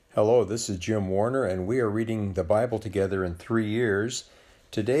Hello, this is Jim Warner, and we are reading the Bible together in 3 years.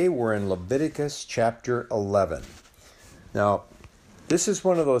 Today we're in Leviticus chapter 11. Now, this is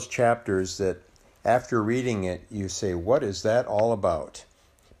one of those chapters that after reading it, you say, what is that all about?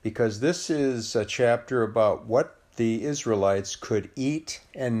 Because this is a chapter about what the Israelites could eat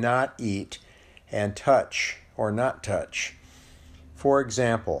and not eat, and touch or not touch. For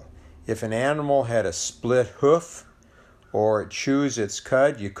example, if an animal had a split hoof, or it chews its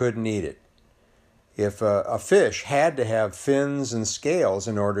cud, you couldn't eat it. If a fish had to have fins and scales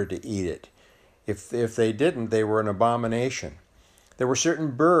in order to eat it, if they didn't, they were an abomination. There were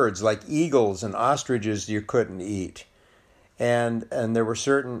certain birds like eagles and ostriches you couldn't eat, and there were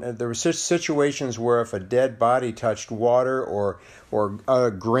situations where if a dead body touched water or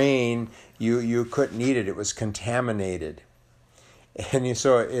grain, you couldn't eat it. It was contaminated, and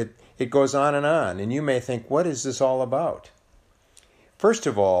so it goes on, and you may think, what is this all about? First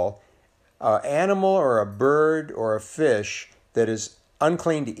of all, an animal or a bird or a fish that is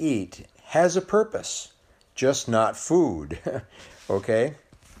unclean to eat has a purpose, just not food, okay?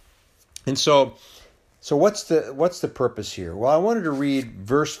 And so what's the purpose here? Well, I wanted to read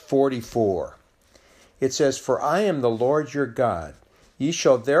verse 44. It says, "For I am the Lord your God. Ye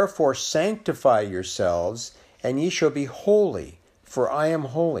shall therefore sanctify yourselves, and ye shall be holy, for I am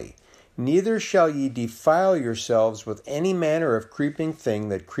holy. Neither shall ye defile yourselves with any manner of creeping thing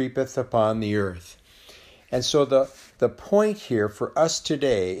that creepeth upon the earth." And so the point here for us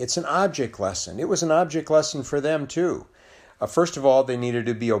today, it's an object lesson. It was an object lesson for them too. First of all, they needed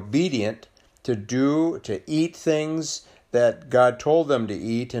to be obedient to eat things that God told them to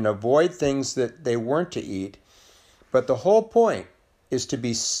eat and avoid things that they weren't to eat. But the whole point is to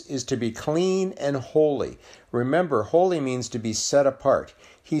be clean and holy. Remember, holy means to be set apart.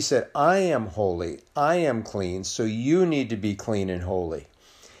 He said, I am holy, I am clean, so you need to be clean and holy.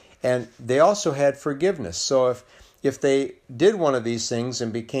 And they also had forgiveness. So if they did one of these things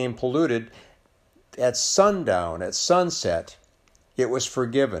and became polluted, at sundown, at sunset, it was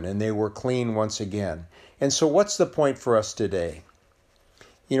forgiven and they were clean once again. And so what's the point for us today?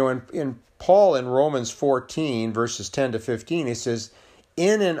 You know, in Paul in Romans 14, verses 10 to 15, he says,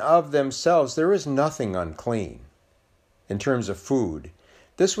 in and of themselves, there is nothing unclean in terms of food.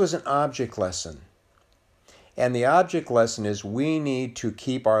 This was an object lesson. And the object lesson is we need to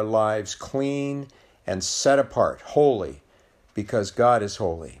keep our lives clean and set apart, holy, because God is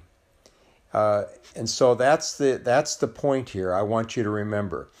holy. And so that's the point here I want you to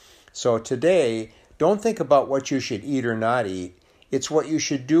remember. So today, don't think about what you should eat or not eat. It's what you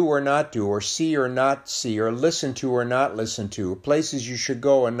should do or not do, or see or not see, or listen to or not listen to, places you should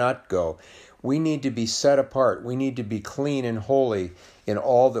go and not go. We need to be set apart. We need to be clean and holy in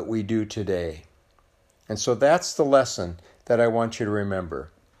all that we do today. And so that's the lesson that I want you to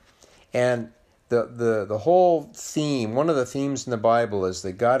remember. And the whole theme, one of the themes in the Bible is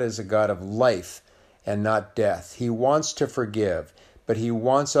that God is a God of life and not death. He wants to forgive, but He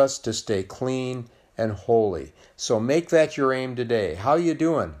wants us to stay clean and holy. So make that your aim today. How you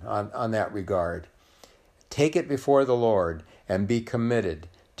doing on that regard? Take it before the Lord and be committed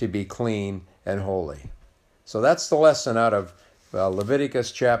to be clean and holy. So that's the lesson out of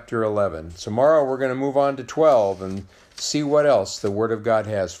Leviticus chapter 11. Tomorrow we're going to move on to 12 and see what else the Word of God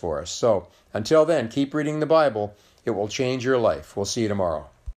has for us. So until then, keep reading the Bible. It will change your life. We'll see you tomorrow.